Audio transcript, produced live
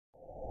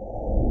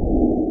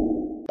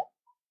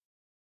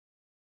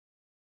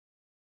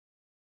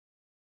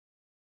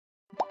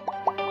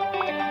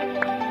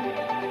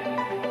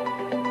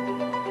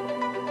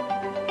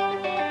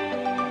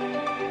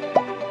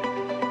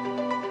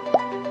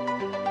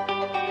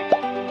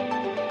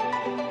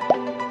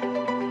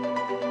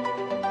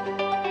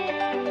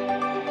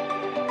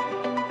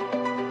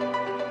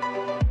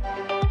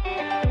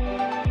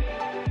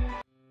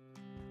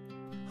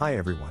Hi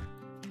everyone.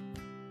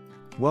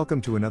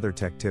 Welcome to another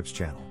Tech Tips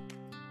channel.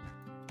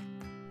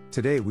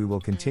 Today we will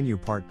continue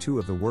part 2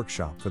 of the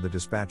workshop for the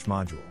dispatch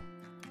module.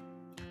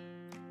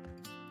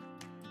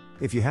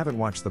 If you haven't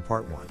watched the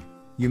part 1,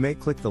 you may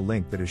click the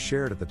link that is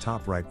shared at the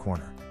top right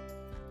corner.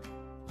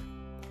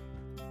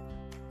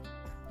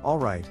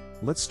 Alright,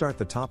 let's start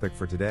the topic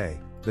for today,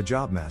 the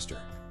Job Master.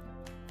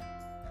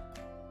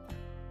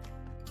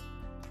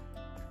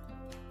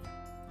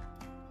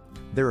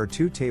 There are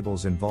two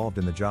tables involved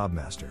in the Job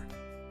Master: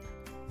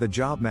 the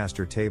Job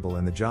Master table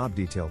and the Job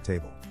Detail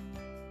table.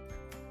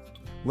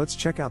 Let's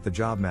check out the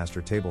Job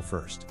Master table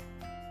first.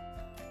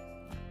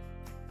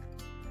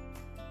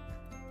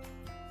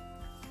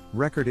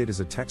 Record ID is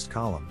a text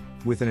column,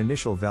 with an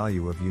initial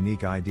value of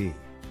unique ID.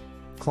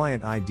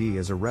 Client ID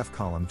is a ref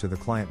column to the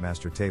Client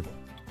Master table.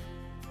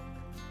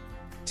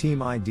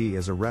 Team ID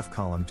is a ref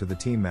column to the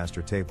Team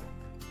Master table.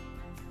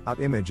 Out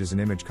image is an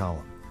image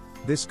column.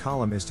 This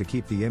column is to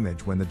keep the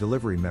image when the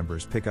delivery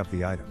members pick up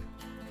the item.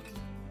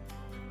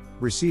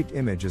 Received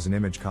image is an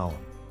image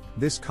column.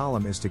 This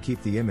column is to keep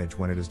the image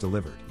when it is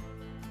delivered.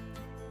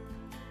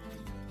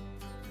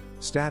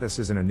 Status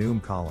is an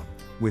enum column,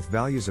 with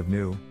values of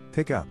new,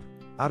 pick up,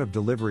 out of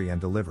delivery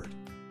and delivered.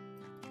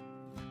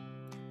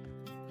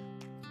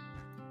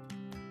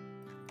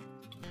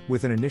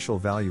 With an initial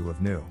value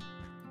of new.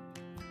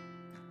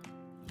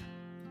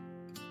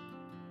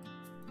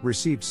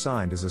 Received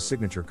signed is a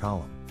signature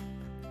column.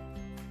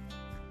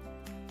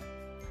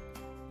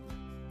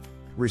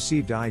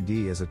 Received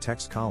ID is a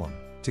text column,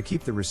 to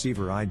keep the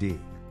receiver ID.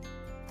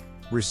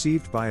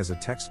 Received by is a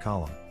text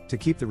column, to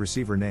keep the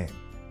receiver name.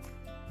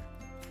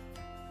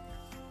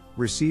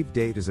 Received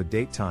date is a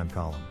date time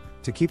column,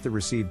 to keep the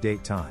received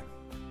date time.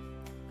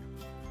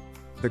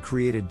 The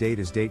created date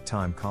is date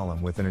time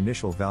column with an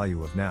initial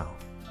value of now.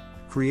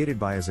 Created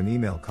by is an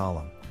email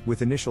column,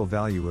 with initial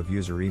value of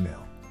user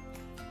email.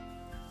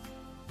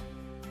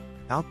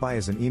 Out by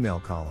is an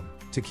email column,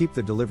 to keep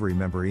the delivery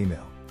member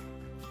email.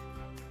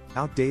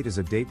 Out date is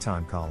a date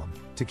time column,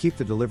 to keep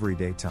the delivery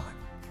date time.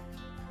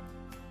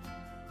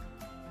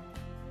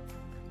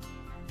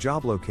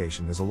 Job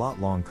location is a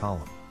LatLong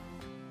column.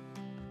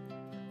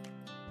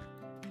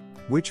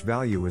 Which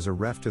value is a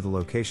ref to the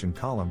location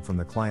column from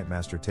the Client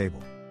Master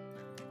table.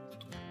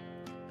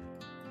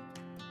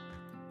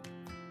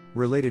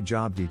 Related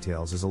job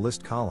details is a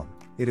list column,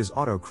 it is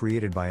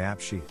auto-created by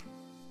AppSheet.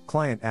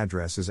 Client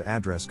address is an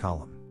address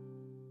column.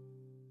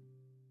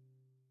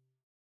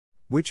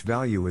 Which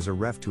value is a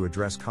ref to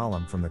address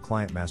column from the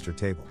Client Master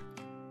table.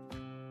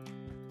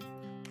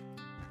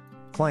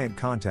 Client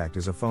contact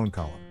is a phone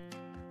column.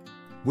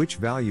 Which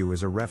value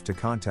is a ref to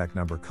contact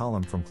number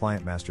column from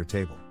Client Master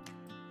table.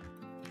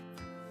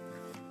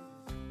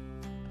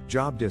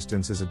 Job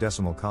distance is a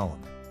decimal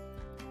column.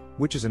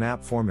 Which is an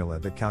app formula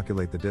that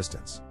calculate the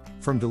distance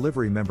from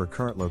delivery member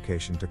current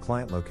location to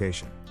client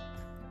location.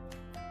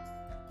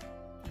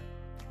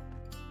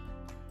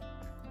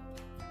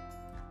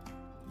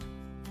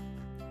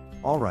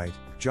 Alright,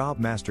 Job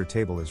Master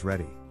table is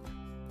ready.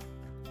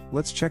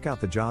 Let's check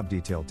out the Job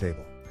Detail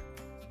table.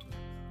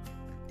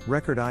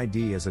 Record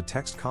ID is a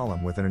text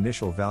column with an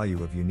initial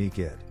value of unique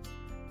ID.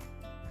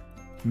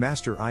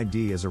 Master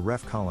ID is a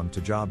ref column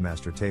to Job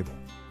Master table.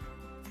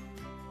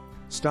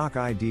 Stock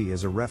ID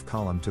is a ref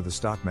column to the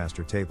Stock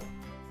Master table.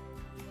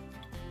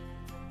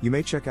 You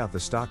may check out the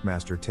Stock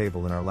Master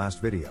table in our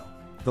last video.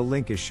 The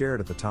link is shared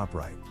at the top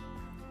right.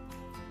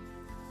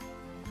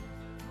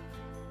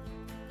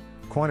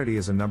 Quantity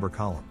is a number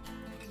column.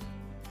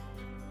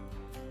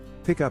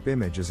 Pickup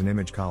image is an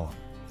image column,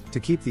 to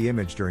keep the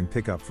image during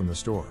pickup from the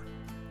store.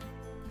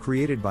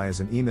 Created by is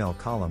an email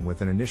column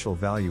with an initial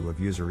value of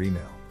user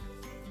email.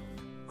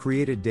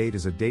 Created date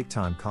is a date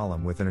time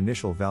column with an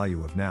initial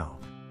value of now.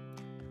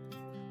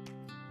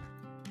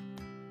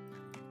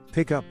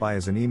 Pickup by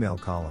is an email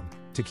column,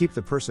 to keep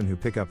the person who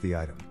pick up the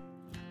item.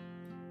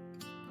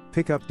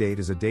 Pickup date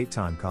is a date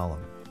time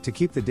column, to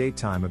keep the date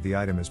time of the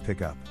item as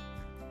pickup.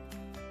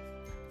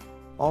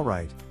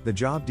 Alright, the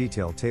Job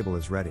Detail table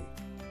is ready.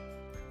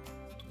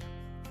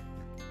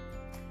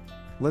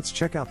 Let's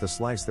check out the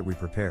slice that we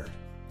prepared.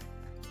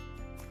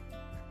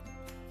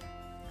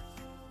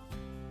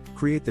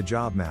 Create the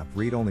job map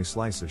read-only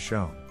slice as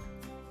shown.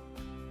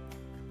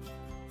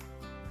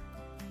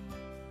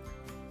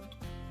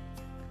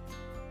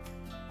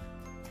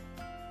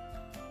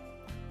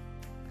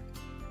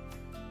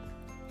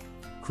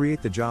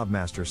 Create the Job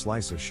Master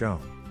slice as shown.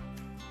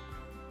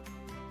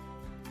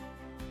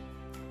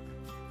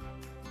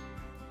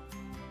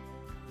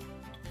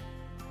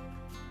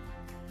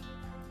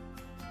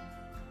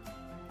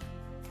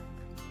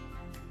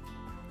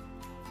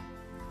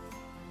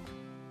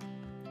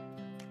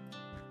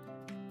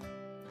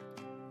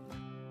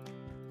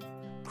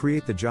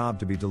 Create the job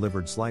to be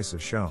delivered slice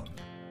as shown.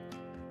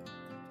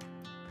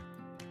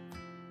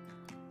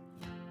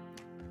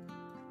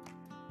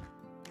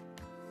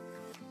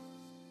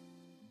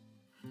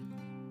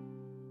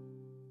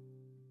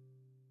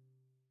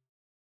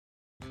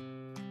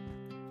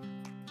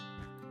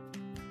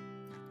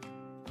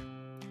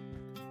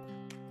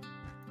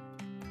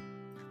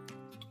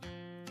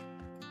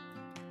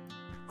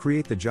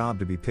 Create the job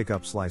to be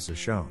pickup slice as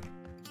shown.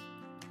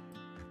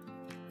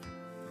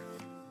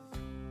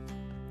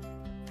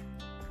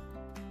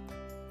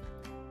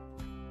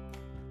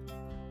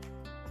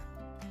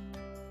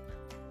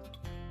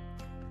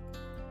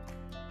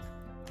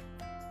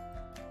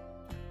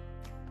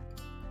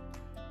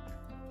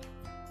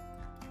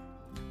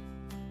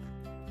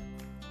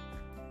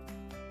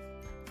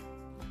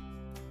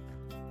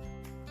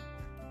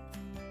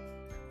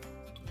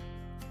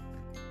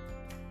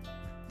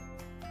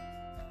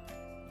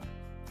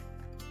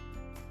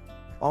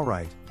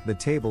 Alright, the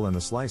table and the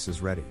slice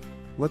is ready.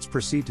 Let's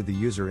proceed to the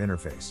user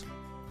interface.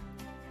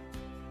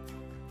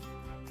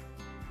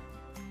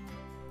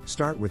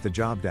 Start with the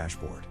job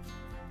dashboard.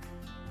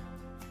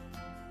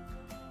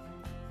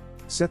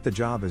 Set the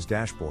job as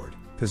dashboard,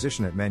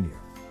 position it menu.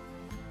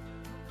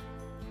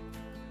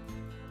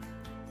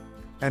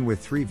 And with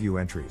 3 view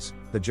entries,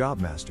 the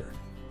job master,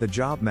 the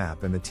job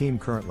map and the team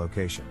current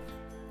location.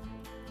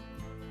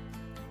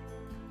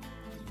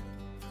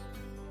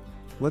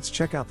 Let's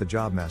check out the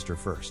job master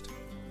first.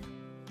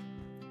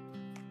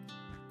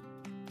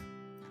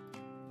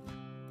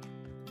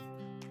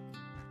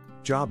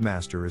 Job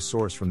master is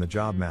sourced from the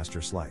job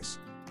master slice.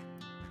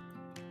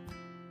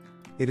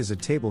 It is a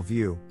table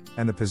view,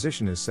 and the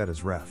position is set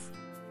as ref.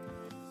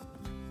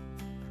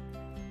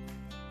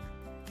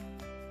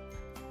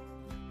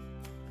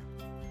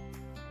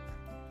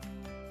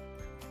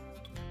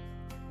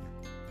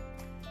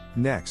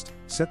 Next,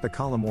 set the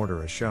column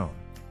order as shown.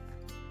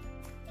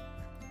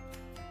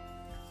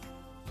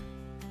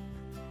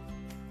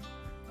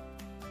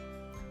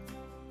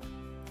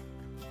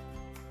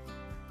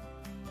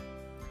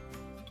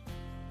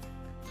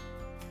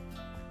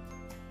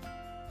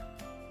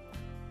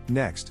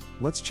 Next,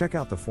 let's check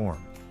out the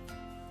form.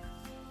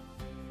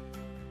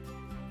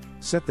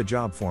 Set the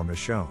job form as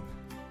shown.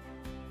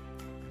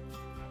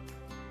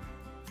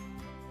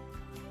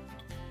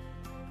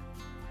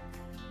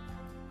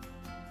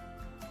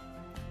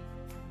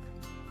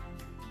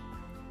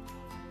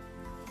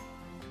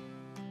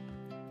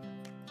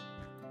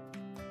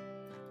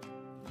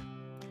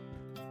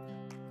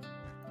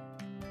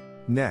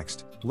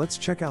 Next, let's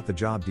check out the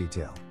job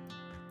detail.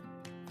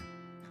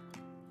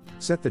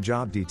 Set the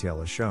job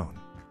detail as shown.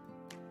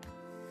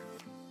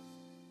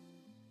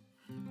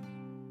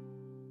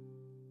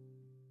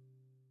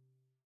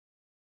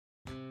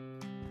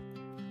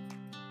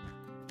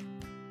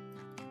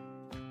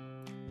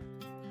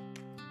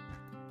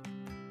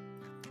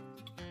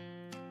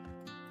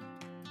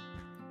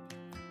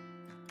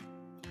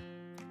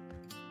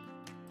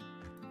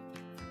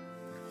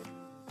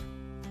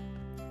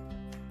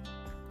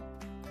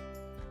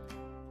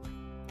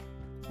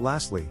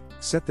 Lastly,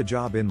 set the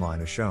job inline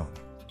as shown.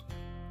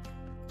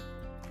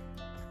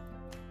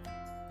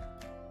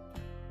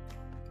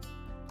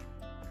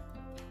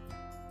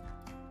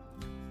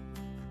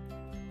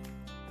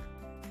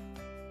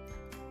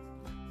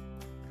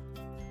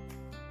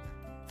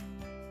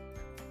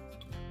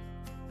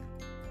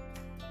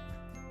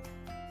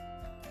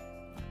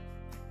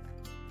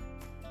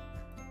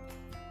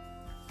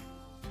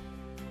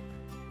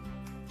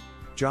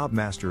 Job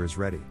master is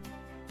ready.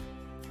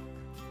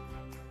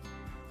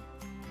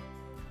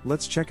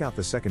 Let's check out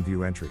the second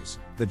view entries,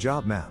 the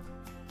job map.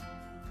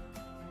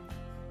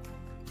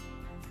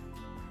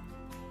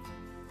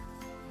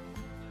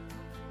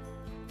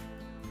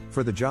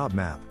 For the job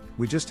map,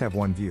 we just have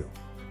one view.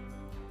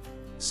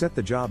 Set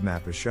the job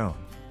map as shown.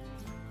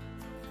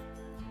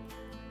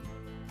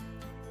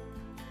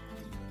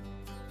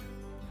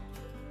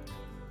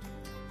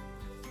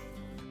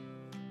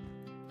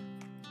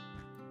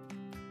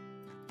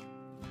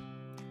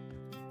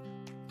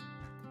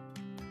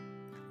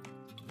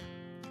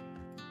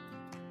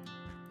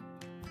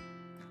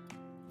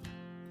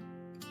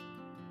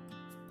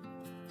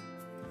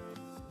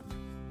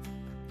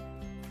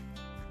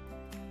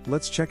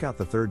 Let's check out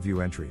the third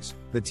view entries,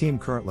 the team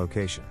current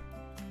location.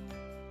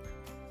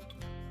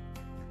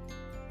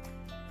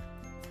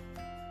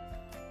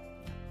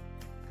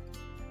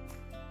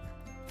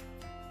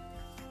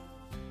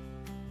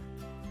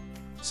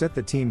 Set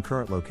the team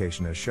current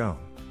location as shown.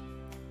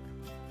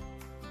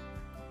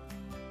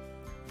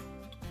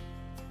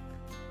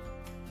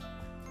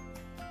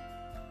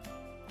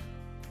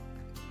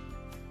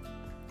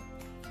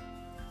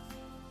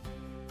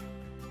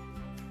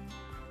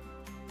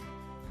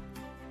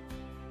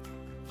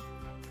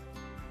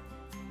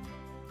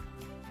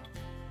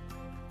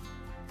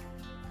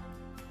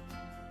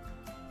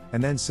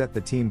 And then set the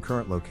team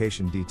current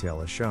location detail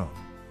as shown.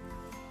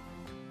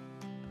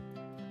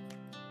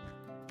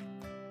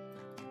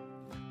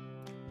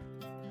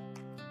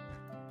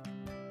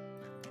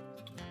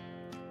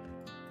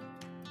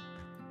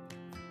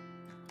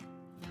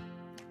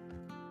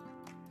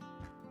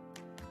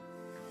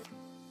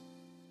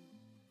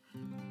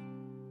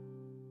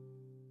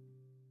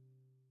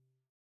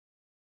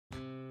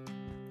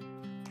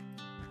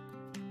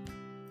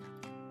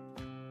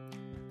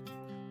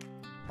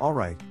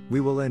 Alright,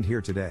 we will end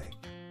here today.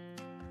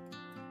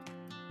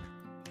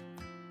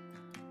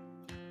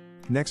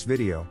 Next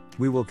video,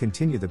 we will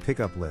continue the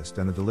pickup list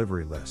and the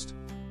delivery list.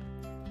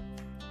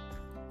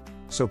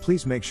 So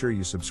please make sure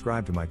you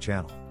subscribe to my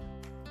channel,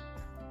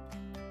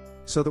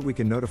 so that we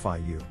can notify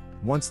you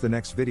once the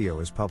next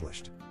video is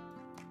published.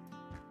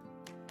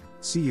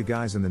 See you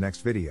guys in the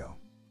next video.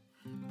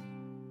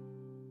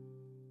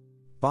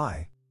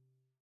 Bye.